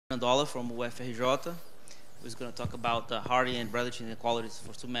Mirandola from UFRJ, who's going to talk about the Hardy and Rellich inequalities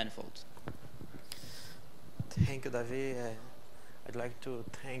for submanifolds. Thank you, Davi. I'd like to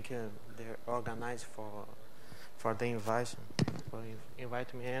thank the organizer for the invitation, for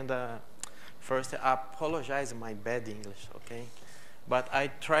inviting me. And first, I apologize my bad English, okay? But I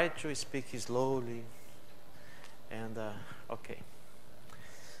try to speak slowly. And okay.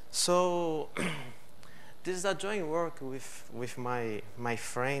 So this is a joint work with my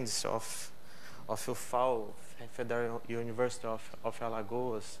friends of UFAL, Federal University of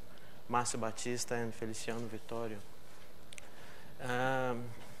Alagoas, Márcio Batista and Feliciano Vitório.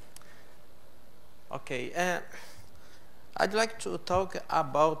 I'd like to talk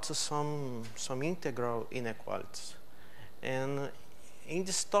about some integral inequalities, and in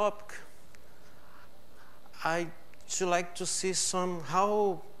this topic, I should like to see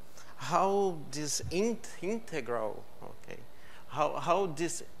how this integral, okay, how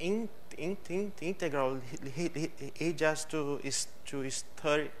this integral he just to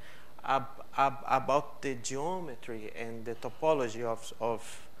study about the geometry and the topology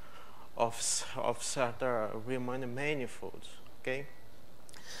of certain Riemann manifolds. Okay.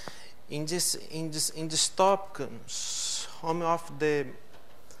 In this topic, some of the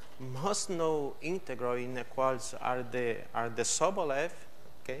most known integral inequalities are the Sobolev,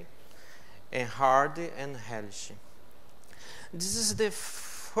 okay, and Hardy and Rellich. This is the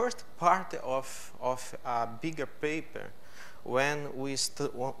first part of a bigger paper when we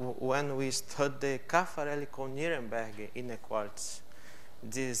study the Caffarelli-Nirenberg inequalities.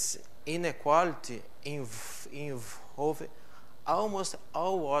 This inequality involves almost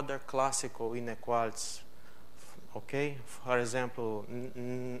all other classical inequalities. Okay, for example,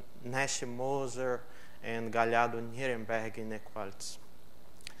 Nash-Moser and Gallardo-Nirenberg inequalities.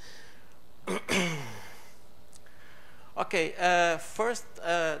 Okay, first,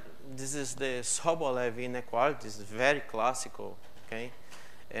 this is the Sobolev inequality. It's very classical, okay?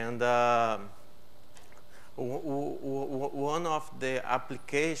 And one of the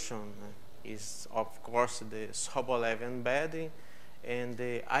applications is, of course, the Sobolev embedding and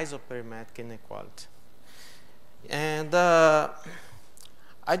the isoperimetric inequality. And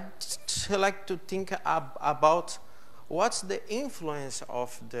I'd like to think about what's the influence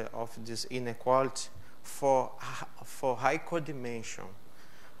of this inequality for high codimension.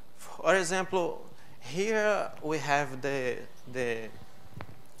 For example, here we have the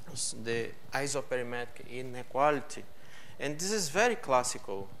isoperimetric inequality, and this is very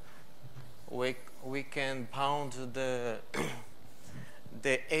classical. We can bound the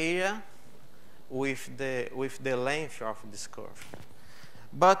area with the length of this curve,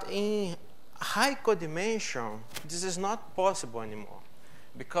 but in high codimension, this is not possible anymore,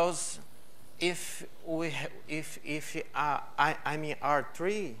 because if I'm in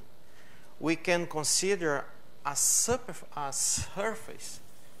R3, we can consider a surface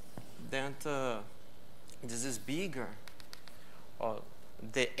that this is bigger, or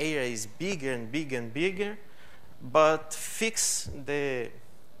the area is bigger and bigger and bigger, but fix the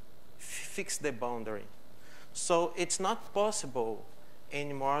boundary. So it's not possible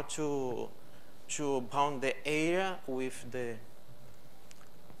anymore to bound the area with the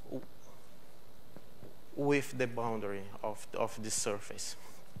boundary of the surface.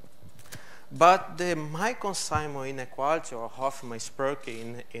 But the Michael-Simon inequality, or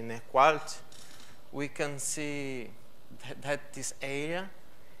Hoffman-Spurke inequality, we can see that this area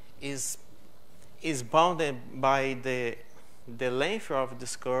is bounded by the length of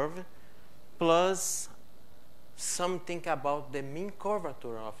this curve plus something about the mean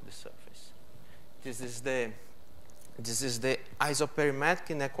curvature of the surface. This is the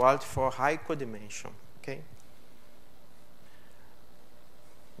isoperimetric inequality for high codimension. Okay,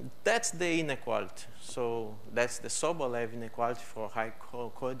 that's the inequality. So that's the Sobolev inequality for high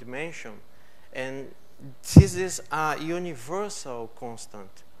codimension, and this is a universal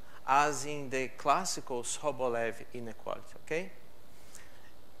constant, as in the classical Sobolev inequality. Okay,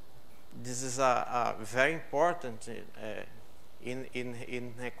 this is a very important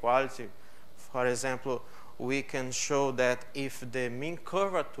inequality. For example, we can show that if the mean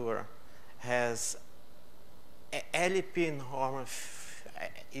curvature has LP norm,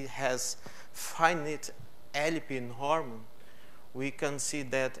 it has finite LP norm, we can see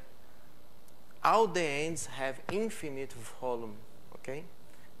that all the ends have infinite volume. Okay,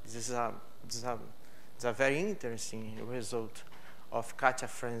 this is a very interesting result of Katja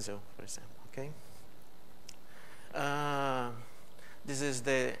Frenzel, for example. Okay, this is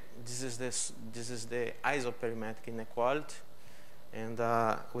the isoperimetric inequality, and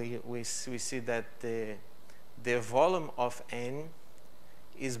we see that the volume of n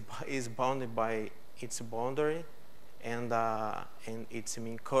is bounded by its boundary and its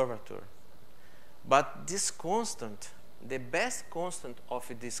mean curvature. But this constant, the best constant of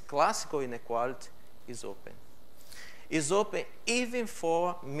this classical inequality is open. Is open even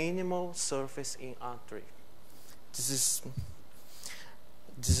for minimal surface in R3. This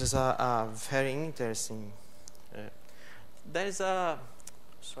is a very interesting. There is a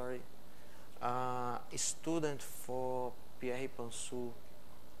student for Pierre Pansu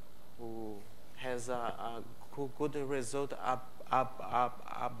who has a good result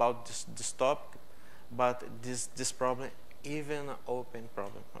about this topic, but this problem even an open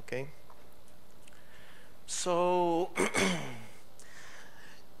problem. Okay. So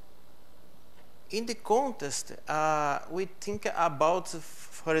in the context, we think about,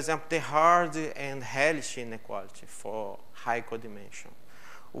 for example, the hard and Rellich inequality for high codimension.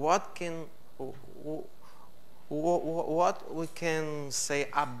 What we can say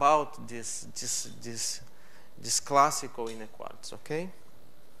about this classical inequalities? Okay,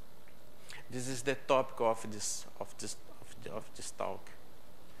 this is the topic of this talk.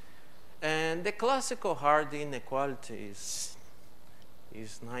 And the classical hard inequality is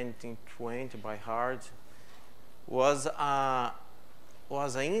 1920 by Hard, was an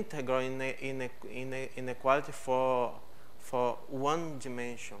integral inequality for one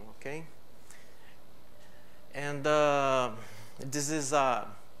dimension. Okay, and this is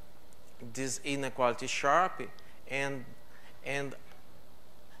this inequality sharp and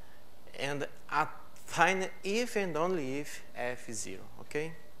a tiny if and only if f is 0.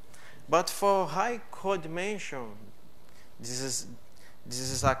 Okay. But for high codimension, this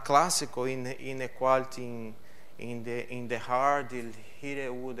is a classical inequality in the Hard,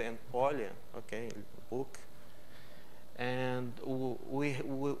 Heudson, and Polian, okay, book, and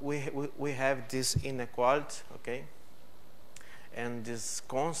we have this inequality, okay, and this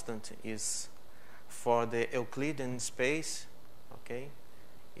constant is for the Euclidean space, okay,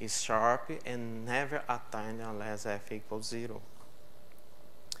 is sharp and never attained unless f equals 0.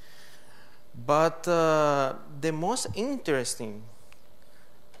 But the most interesting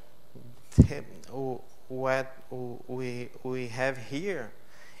what we have here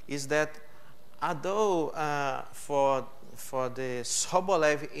is that although for the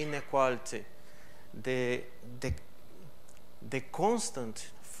Sobolev inequality, the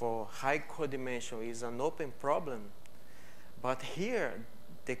constant for high codimension is an open problem, but here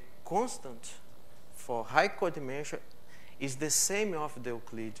the constant for high codimension is the same of the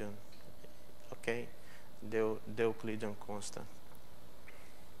Euclidean. Okay, the Euclidean constant.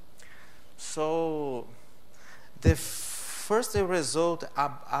 So the first result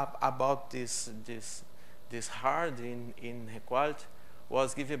about this hard inequality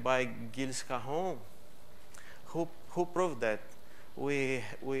was given by Gilles-Caron, who proved that we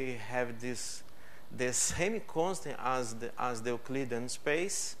have the same constant as the Euclidean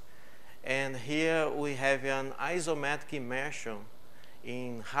space, and here we have an isometric immersion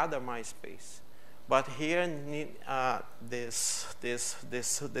in Hadamard space. But here, the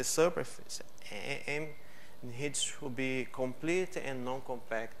surface M needs to be complete and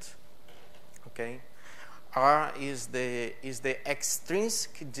non-compact. Okay, R is the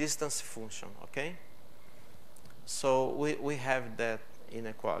extrinsic distance function. Okay, so we have that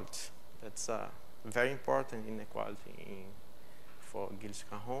inequality. That's a very important inequality for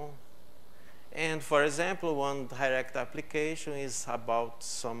Gilles-Caron. And for example, one direct application is about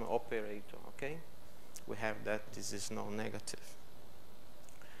some operator. Okay. We have that this is non-negative.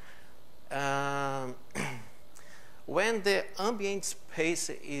 When the ambient space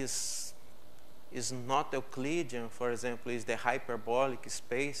is not Euclidean, for example, is the hyperbolic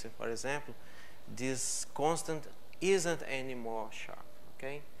space, for example, this constant isn't anymore sharp.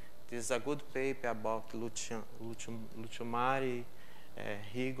 Okay, this is a good paper about Luciomari,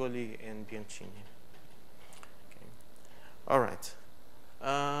 Rigoli, and Bianchini. Okay. All right.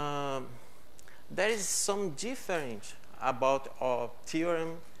 There is some difference about our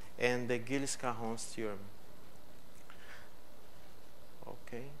theorem and the Gilles-Caron's theorem.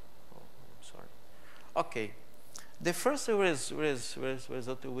 Okay. Oh, sorry. Okay. The first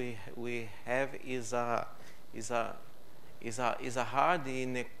result we have is a hard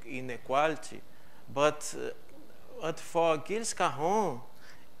inequality, but for Gilles-Caron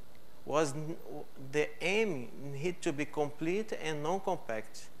was the M need to be complete and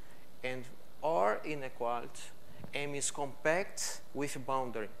non-compact, and R inequality, M is compact with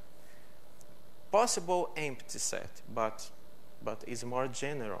boundary. Possible empty set, but is more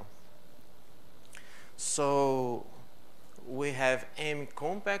general. So we have M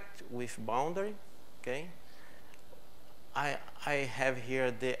compact with boundary, okay, I have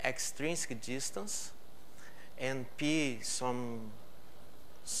here the extrinsic distance, and P some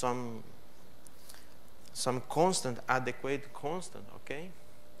constant, adequate constant, okay?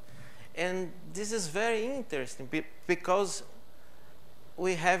 And this is very interesting because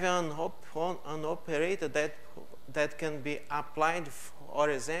we have an operator that can be applied, for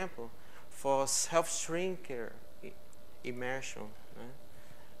example, for self-shrinker immersion.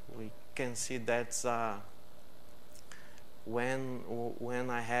 We can see that when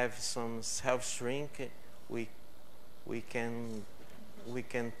I have some self-shrink, we can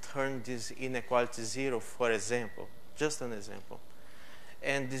turn this inequality zero, for example, just an example.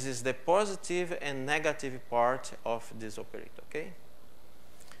 And this is the positive and negative part of this operator, okay?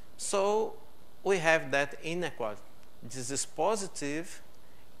 So we have that inequality. This is positive,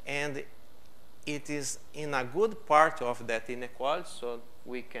 and it is in a good part of that inequality, so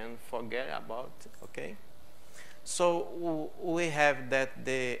we can forget about it, okay? So we have that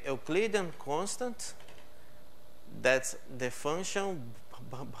the Euclidean constant, that's the function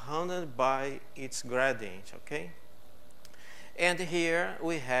bounded by its gradient, okay? And here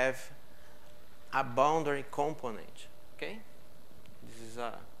we have a boundary component, okay? This is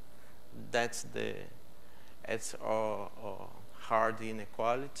that's our hard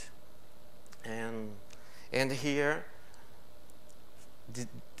inequality, and here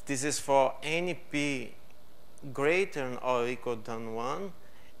this is for any p greater than or equal than 1,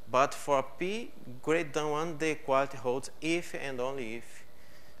 but for p greater than 1, the equality holds if and only if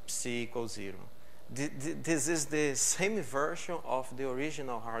c equals 0. This is the same version of the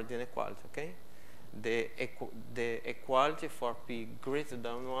original hard inequality, okay? The equality for p greater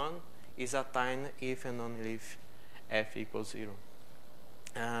than 1 is attained if and only if f equals 0.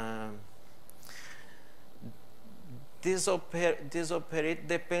 This operator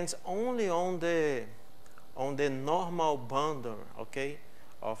depends only on the normal boundary, okay,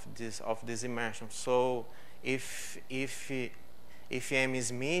 of this immersion. So if m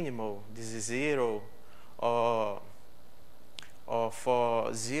is minimal, this is 0, or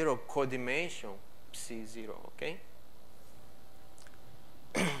for 0 codimension, c is 0, okay?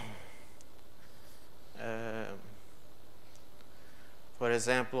 For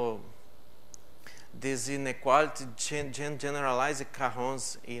example, this inequality generalizes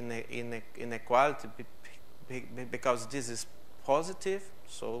Caron's inequality because this is positive,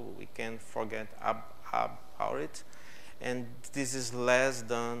 so we can forget about it, and this is less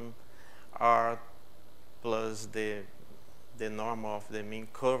than r plus the normal of the mean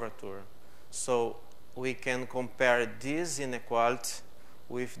curvature. So we can compare this inequality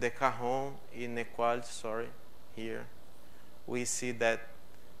with the Caron inequality. Here we see that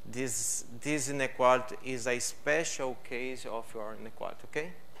this inequality is a special case of our inequality,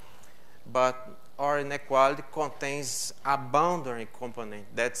 okay? But our inequality contains a boundary component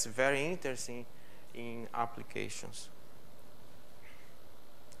that's very interesting in applications.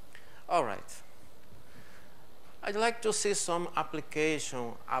 All right. I'd like to see some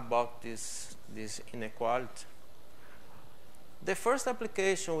application about this inequality. The first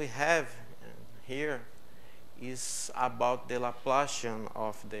application we have here is about the Laplacian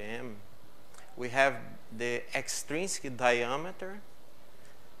of the m. We have the extrinsic diameter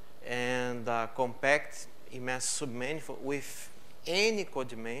and compact immense submanifold with any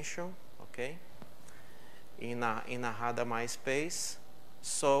codimension, okay, in a Hadamard space.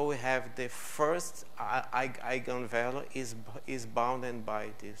 So we have the first eigenvalue is bounded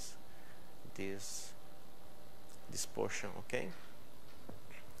by this portion, okay.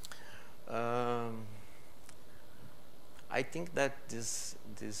 I think that this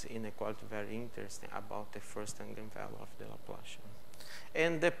inequality is very interesting about the first eigenvalue of the Laplacian.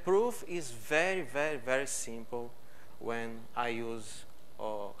 And the proof is very, very, very simple when I use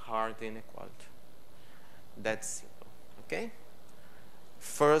hard inequality. That's simple, okay?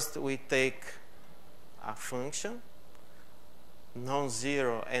 First, we take a function,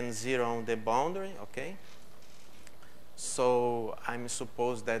 non-zero and 0 on the boundary, okay? So I'm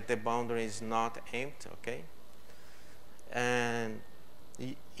suppose that the boundary is not empty, okay? And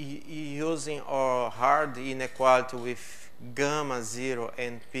using our hard inequality with gamma 0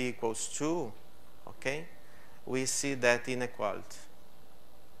 and p equals 2, okay, we see that inequality.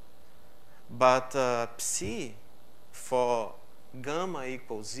 But psi for gamma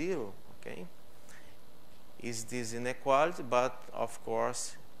equals 0, okay, is this inequality, but of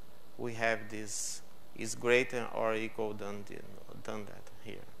course we have this is greater or equal than that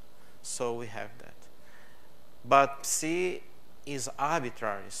here. So we have that. But psi is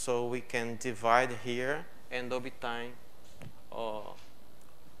arbitrary, so we can divide here and obtain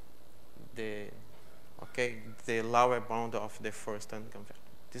okay, the lower bound of the first eigenvalue.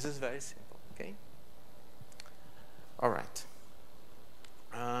 This is very simple, okay? All right.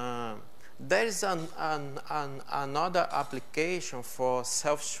 There is another application for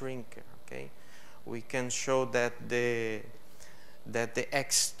self-shrinker, okay? We can show that the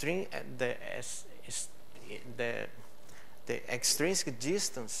extrinsic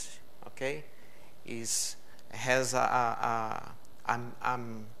distance, okay,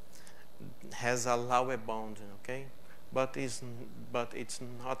 has a lower bound, okay, but it's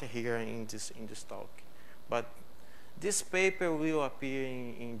not here in this talk. But this paper will appear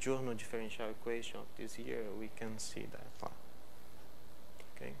in Journal Differential Equation of this year. We can see that.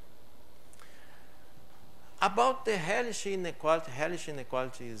 Okay. About the Hellich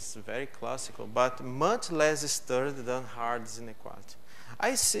inequality is very classical, but much less studied than Hard's inequality.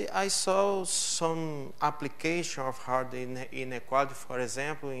 I saw some application of Hard inequality, for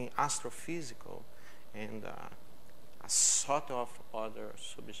example, in astrophysical and a sort of other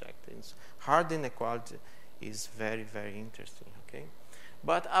subjects. Hard inequality is very, very interesting, okay?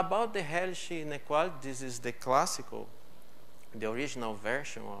 But about the Hellich inequality, this is the classical, the original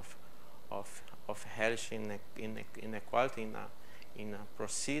version of Hellich inequality in a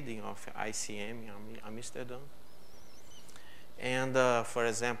proceeding of ICM in Amsterdam. And for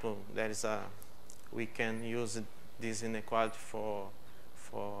example, we can use this inequality for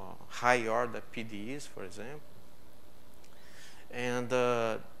high order PDEs, for example. And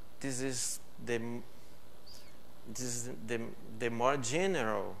this is the more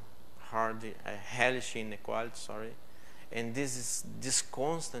general Hellich inequality, sorry. And this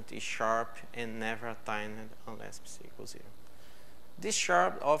constant is sharp and never attained unless psi equals 0. This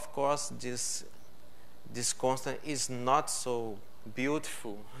sharp, of course, this constant is not so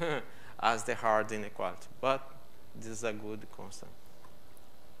beautiful as the hard inequality, but this is a good constant.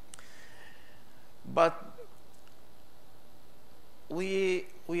 But we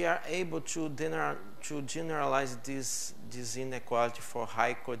are able to generalize this inequality for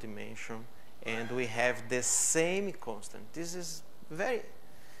high codimension, and we have the same constant. This is very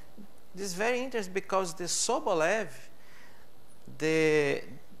interesting because the Sobolev, the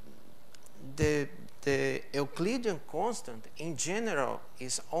Euclidean constant in general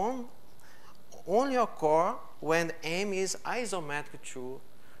is only occur when M is isometric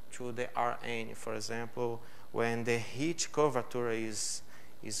to the Rn. For example, when the Hitch curvature is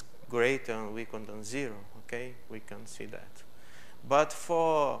greater and equal than 0, okay, we can see that. But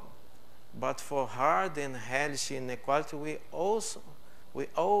for hard and Hellich inequality, we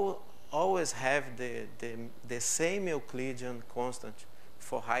always have the same Euclidean constant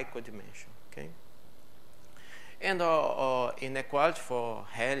for high codimension, okay. And inequality for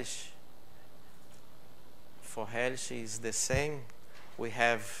Hellich is the same. We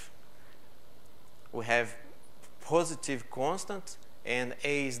have positive constant, and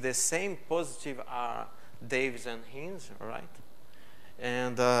A is the same. Positive are Davis and Hinz, all right?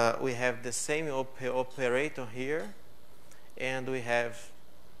 And we have the same operator here, and we have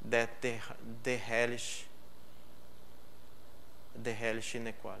that the Hellich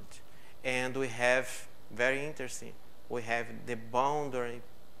inequality. And we have, very interesting, we have the boundary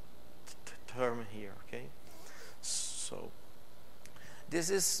term here, okay? So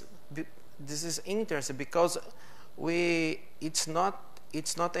this is interesting because it's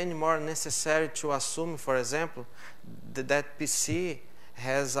not anymore necessary to assume, for example, that PC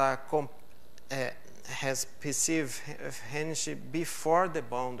has PC Hellich before the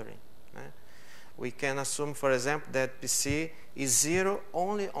boundary. We can assume, for example, that PC is 0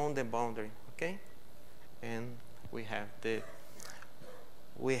 only on the boundary, okay? And we have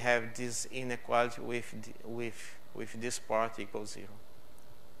this inequality with this part equals 0.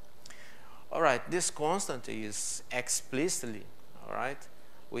 All right, this constant is explicitly, all right?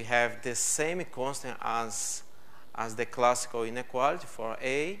 We have the same constant as the classical inequality for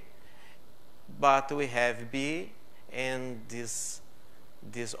A, but we have B, and this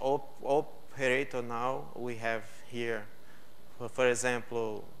operator now we have here, for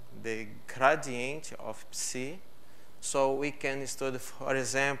example, the gradient of psi. So we can study, for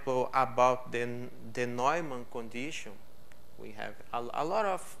example, about the Neumann condition. We have a lot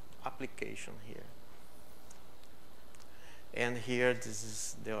of application here. And here, this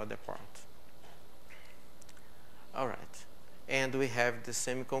is the other part. All right. And we have the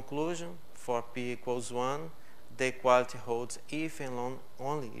same conclusion. For P equals 1, the equality holds if and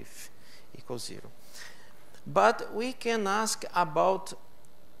only if equals 0. But we can ask about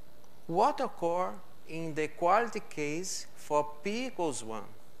what occurs in the equality case for P equals 1.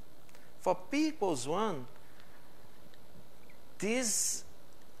 For P equals 1, this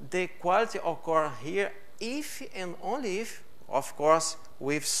the equality occurs here if and only if, of course,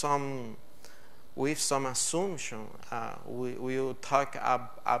 with some assumption. We will talk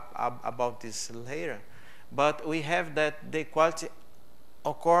about this later. But we have that the equality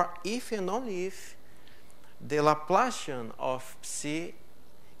occurs if and only if the Laplacian of psi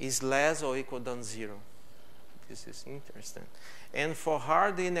is less or equal than 0. This is interesting. And for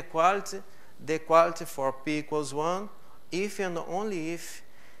hard inequality, the equality for p equals 1 if and only if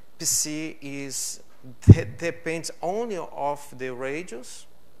psi depends only of the radius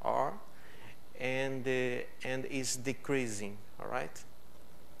r and is decreasing. All right,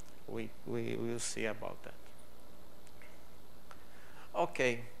 we will see about that.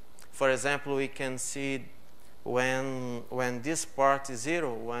 Okay, for example, we can see when this part is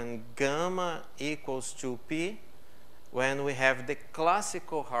 0, when gamma equals to p, when we have the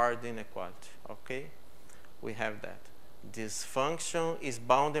classical hard inequality. Okay, we have that. This function is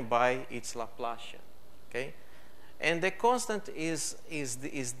bounded by its Laplacian. Okay, and the constant is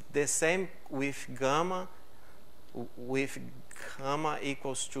the same with gamma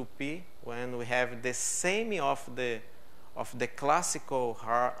equals to p, when we have the same of the classical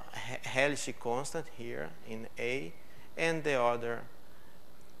Rellich constant here in A, and the other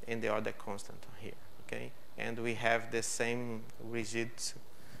constant here. Okay, and we have the same rigidity.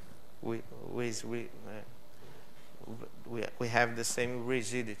 We have the same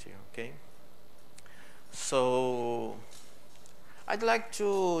rigidity. Okay. So I'd like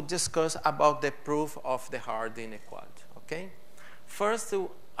to discuss about the proof of the hard inequality. Okay. First,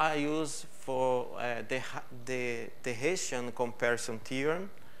 I use for the Hessian comparison theorem.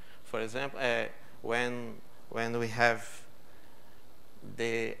 For example, when we have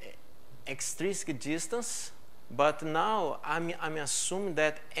the extrinsic distance, but now I'm assuming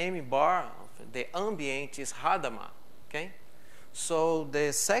that m bar, the ambient, is Hadamard. Okay, so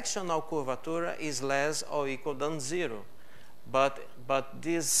the sectional curvature is less or equal than 0, but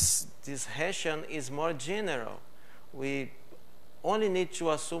this Hessian is more general. We only need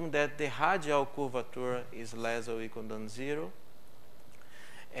to assume that the radial curvature is less or equal than 0,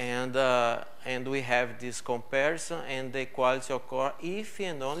 and we have this comparison, and the equality occurs if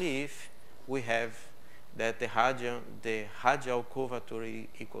and only if we have that the radial curvature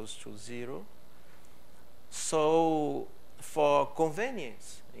equals to 0. So for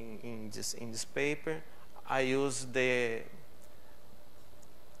convenience in this paper, I use the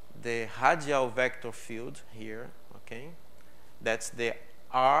radial vector field here. Okay, that's the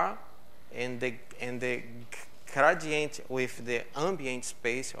R and the gradient with the ambient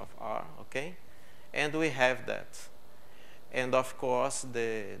space of R. Okay, and we have that, and of course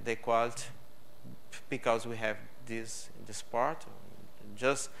the equality, because we have this part,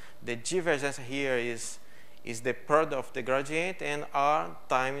 just the divergence here is the product of the gradient, and R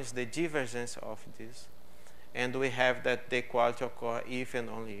times the divergence of this, and we have that the equality occurs if and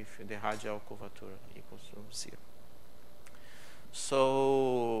only if the radial curvature equals to 0.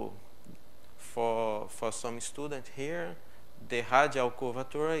 So for some student here, the radial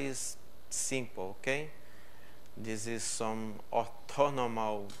curvature is simple. Okay, this is some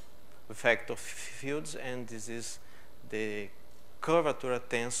orthonormal vector fields, and this is the curvature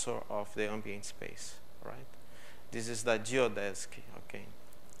tensor of the ambient space. Right, this is the geodesic. Okay,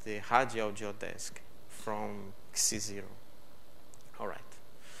 the radial geodesic from C0. All right,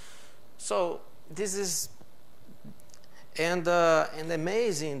 so this is and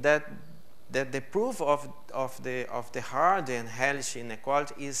amazing that the proof of the hard and Rellich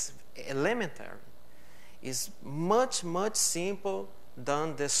inequality is elementary, is much simple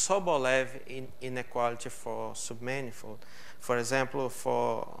than the Sobolev inequality for submanifold. For example,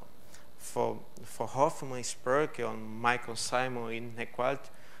 for Hoffman-Spurke or Michael-Simon inequality,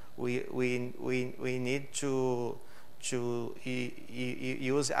 we need to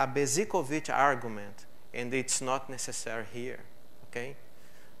use a Bezikovich argument, and it's not necessary here. Okay,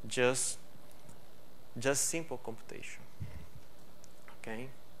 just simple computation. Okay,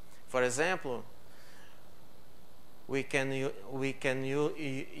 for example, we can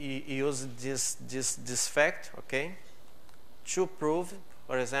use this fact. Okay, to prove.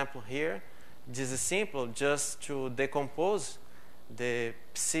 For example, here, this is simple, just to decompose the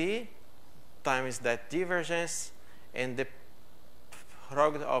psi times that divergence and the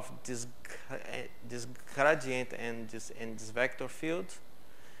product of this gradient and this vector field.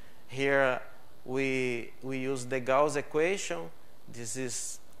 Here we use the Gauss equation. This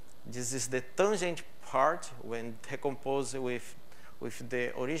is the tangent part when decomposed with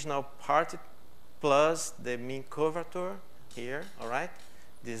the original part plus the mean curvature here. All right.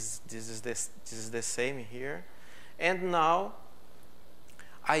 This is the same here, and now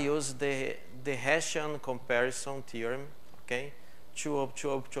I use the Hessian comparison theorem, okay, to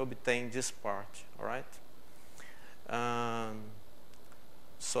obtain this part, all right?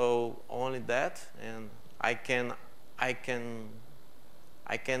 So only that, and I can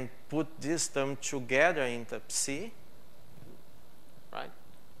put this term together in the psi, right?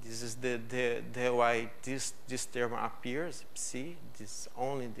 This is the why this term appears, psi, this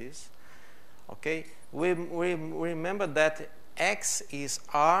only this. Okay, we remember that x is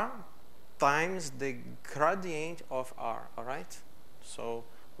r times the gradient of r, all right? So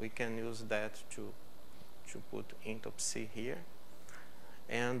we can use that to put into psi here.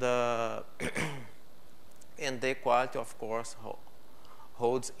 And and the equality, of course,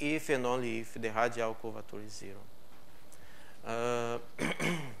 holds if and only if the radial curvature is 0.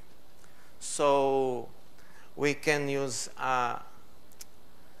 So we can use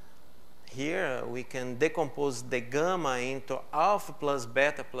here we can decompose the gamma into alpha plus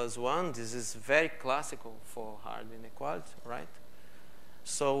beta plus 1. This is very classical for hard inequality, right?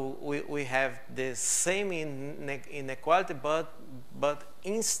 So we have the same inequality, but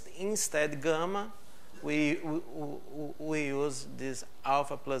instead gamma, we use this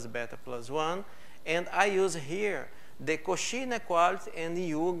alpha plus beta plus 1, and I use here the Cauchy inequality and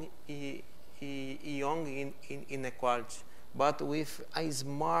Young inequality, but with a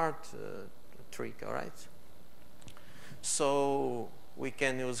smart trick, all right? So we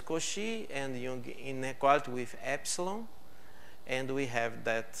can use Cauchy and Young inequality with epsilon, and we have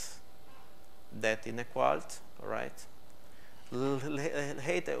that inequality, all right?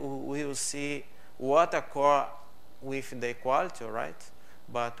 Later we will see what occurs with the equality, all right?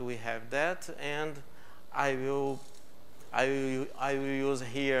 But we have that, and I will use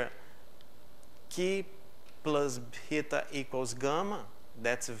here chi plus beta equals gamma.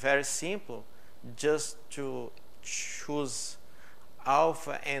 That's very simple, just to choose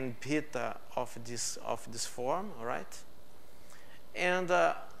alpha and beta of this form, all right? And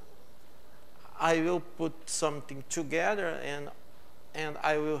I will put something together, and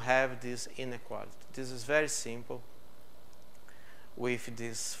I will have this inequality. This is very simple with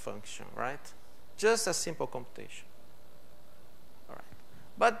this function, right? Just a simple computation. All right.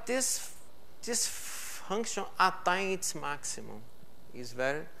 But this function attain its maximum is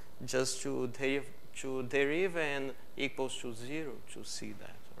very just to derive and equals to 0 to see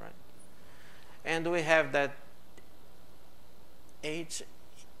that, right? And we have that h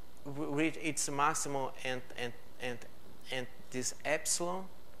reach its maximum and this epsilon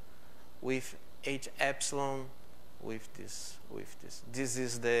with h epsilon with this. This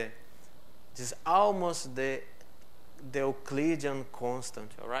is almost the Euclidean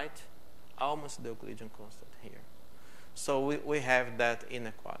constant, all right? Almost the Euclidean constant here. So we have that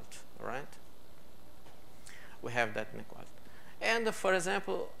inequality, all right? We have that inequality. And for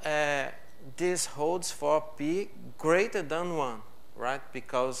example, this holds for p greater than 1, right?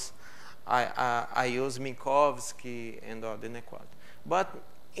 Because I use Minkowski and all the inequality. But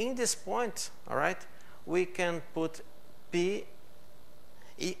in this point, all right, we can put p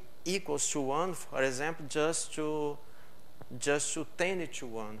equals to 1, for example, just to tend it to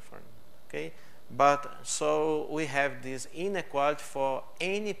 1, okay? But so we have this inequality for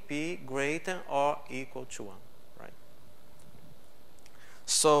any p greater or equal to 1, right?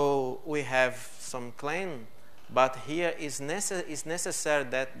 So we have some claim, but here is necessary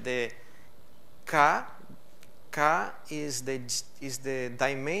that the k is the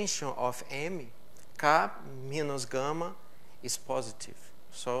dimension of m. K minus gamma is positive.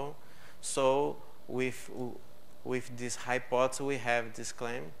 So with this hypothesis we have this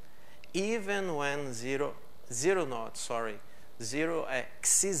claim, even when xi0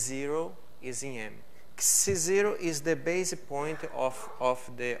 is in m. Xi0 is the base point of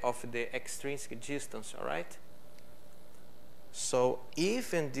the extrinsic distance, all right? So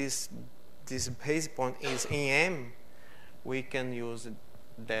if this base point is in m, we can use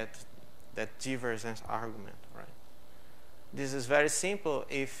that divergence argument, right? This is very simple.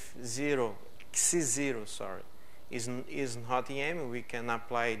 If xi0 is not in m, we can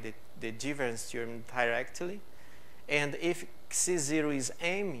apply the divergence theorem directly. And if xi0 is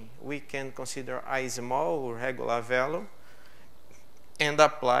m, we can consider a small regular value and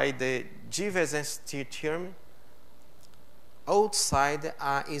apply the divergence theorem outside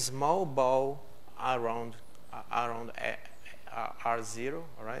a small ball around R0,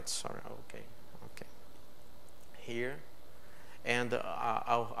 all right? Sorry, okay. Here, and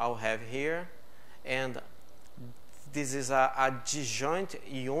I'll have here, and this is a disjoint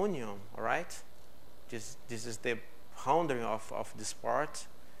union, all right? This is the boundary of this part,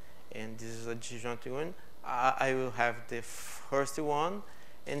 and this is a disjoint union. I will have the first one,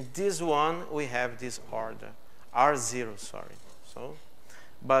 and this one we have this order, R0, sorry. So,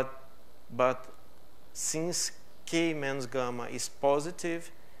 but since k minus gamma is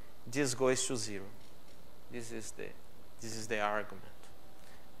positive, this goes to 0. This is the argument.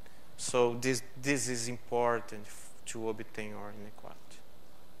 So this is important to obtain our inequality.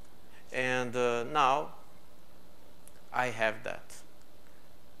 And now I have that.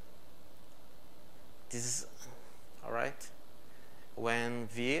 This is all right. When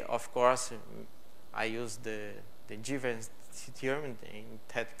V, of course, I use the difference theorem in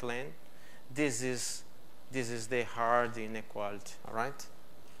that claim. This is the hard inequality. All right.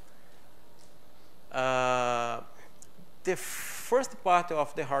 The first part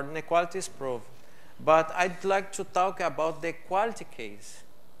of the hard inequality is proven, but I'd like to talk about the equality case.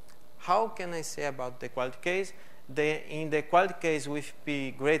 How can I say about the equality case? In the equality case with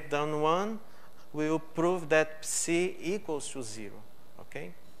P greater than 1, we will prove that C equals to 0.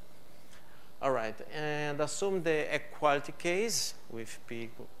 Okay? All right, and assume the equality case with P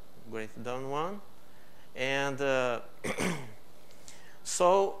greater than 1. And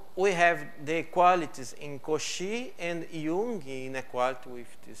so we have the equalities in Cauchy and Young inequality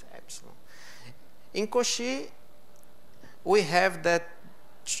with this epsilon. In Cauchy, we have that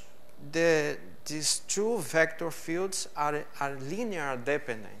these two vector fields are linear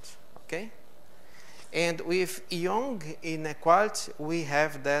dependent. Okay? And with Young inequality, we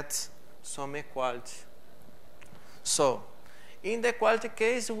have that some equality. So, in the equality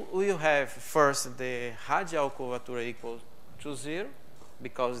case, we have first the radial curvature equal to 0,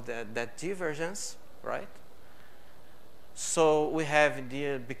 because that divergence, right? So we have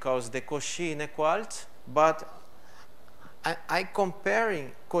the, because the Cauchy inequality, but I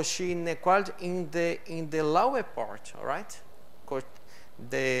comparing Cauchy inequality in the lower part, all right?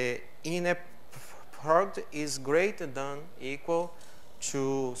 The inner product is greater than equal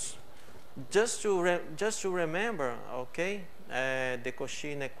to, just to remember, okay? The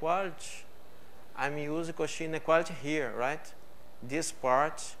Cauchy inequality, I'm using Cauchy inequality here, right? This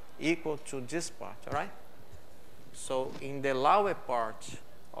part equal to this part, all right? So in the lower part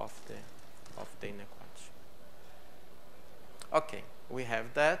of the inequality. Okay, we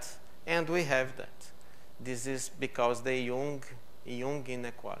have that, and we have that. This is because the Young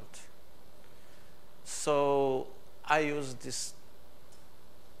inequality. So I use these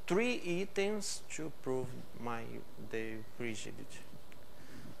 3 items to prove the rigidity.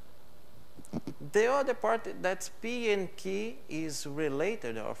 The other part, that P and Q is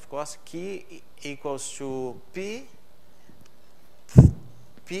related. Of course, Q equals to P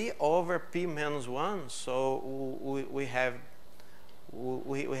over P minus 1. So we have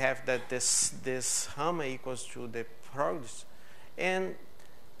that this hammer equals to the product, and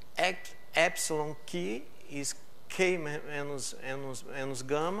epsilon Q is K minus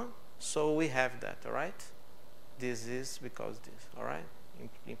gamma. So we have that, all right? This is because this, all right,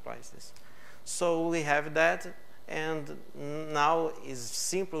 implies this. So we have that, and now it's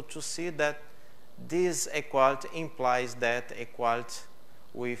simple to see that this equality implies that equality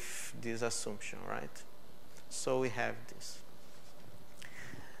with this assumption, right? So we have this.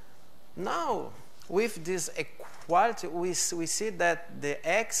 Now, with this equality, we see that the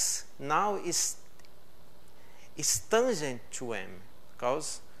x now is tangent to m,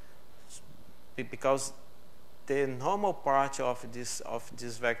 because the normal part of this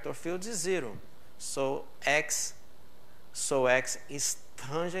vector field is 0. So x is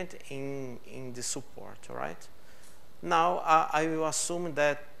tangent in the support, all right? Now I will assume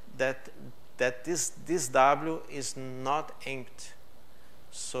that this W is not empty.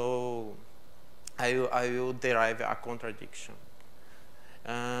 So I will derive a contradiction.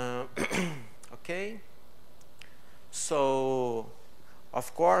 Okay. So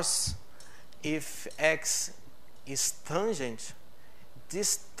of course, if x is tangent,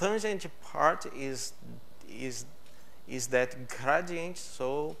 this tangent part is that gradient.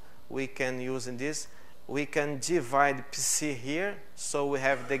 So we can use this. We can divide PC here. So we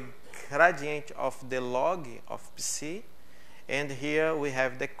have the gradient of the log of PC, and here we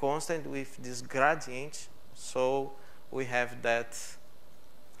have the constant with this gradient. So we have that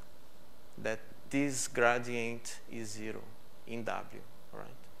this gradient is 0 in W, right?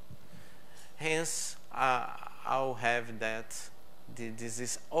 Hence, I'll have that this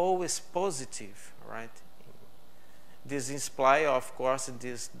is always positive, right? This implies, of course,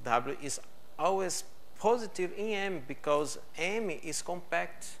 this W is always positive in M, because M is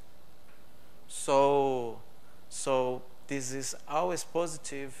compact. So this is always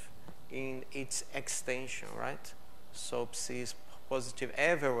positive in its extension, right? So Psi is positive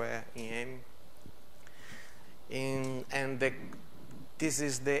everywhere in M. And this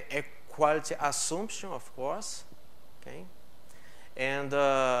is the equality assumption, of course, okay? And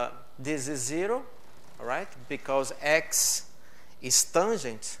this is 0, right? Because x is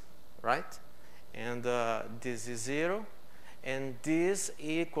tangent, right? And this is 0, and this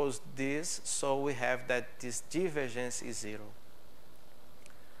equals this, so we have that this divergence is 0.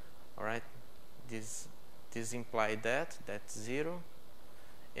 All right? This implies that's 0,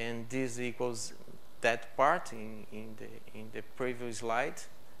 and this equals that part in the previous slide.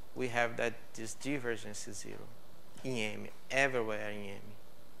 We have that this divergence is 0 in M, everywhere in M.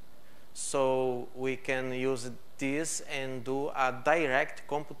 So we can use this and do a direct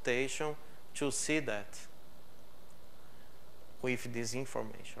computation to see that with this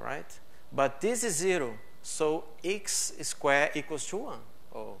information, right? But this is 0, so x squared equals to 1.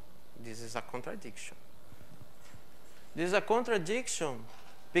 Oh, this is a contradiction. This is a contradiction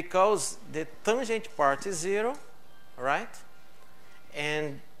because the tangent part is 0, right?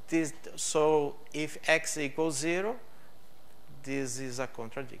 And this, so if x equals 0, this is a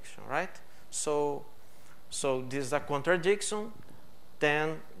contradiction, right? So this is a contradiction,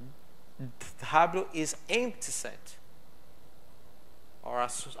 then W is empty set. Our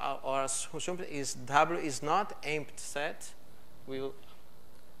assumption is W is not empty set. We'll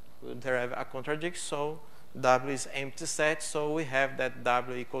derive a contradiction, so W is empty set, so we have that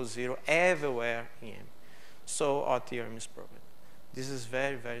W equals 0 everywhere in M. So our theorem is proven. This is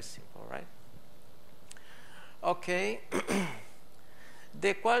very, very simple, right? Okay. The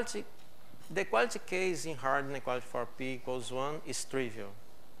equality case in hard inequality for P equals 1 is trivial.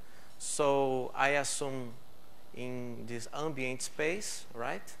 So I assume in this ambient space,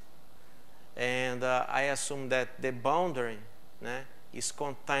 right? And I assume that the boundary is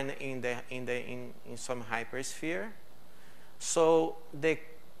contained in some hypersphere. So the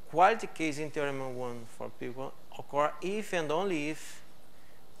equality case in theorem 1 for P occur if and only if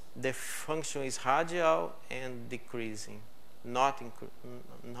the function is radial and decreasing, not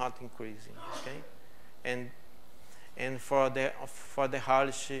increasing. Okay, and for the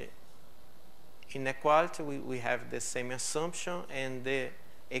Rellich inequality, we have the same assumption, and the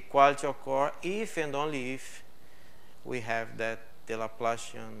equality occur if and only if we have that the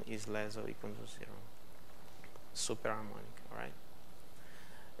Laplacian is less or equal to 0, superharmonic, right?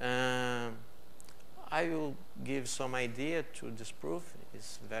 I will give some idea to this proof.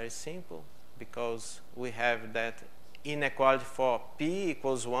 It's very simple because we have that inequality for P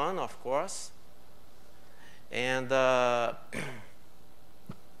equals 1, of course, and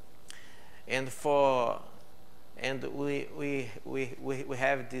we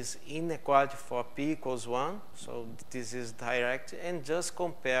have this inequality for P equals 1, so this is direct, and just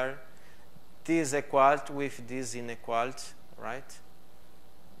compare this equality with this inequality, right?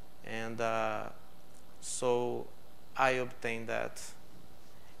 And so I obtain that.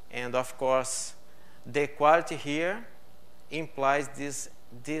 And of course, the equality here implies this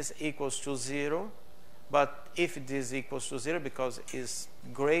equals to 0, but if this equals to 0, because it's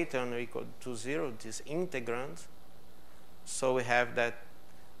greater than or equal to 0, this integrand, so we have that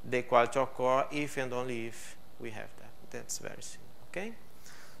the equality occur if and only if we have that. That's very simple, okay?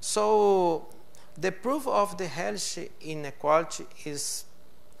 So the proof of the Rellich inequality is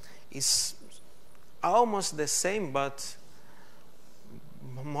almost the same, but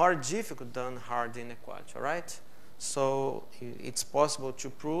more difficult than hard inequality, right? So it's possible to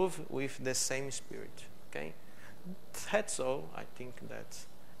prove with the same spirit, okay? That's all. I think that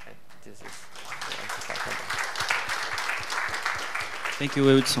this is what I talk about. Thank you,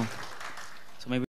 Heudson. So maybe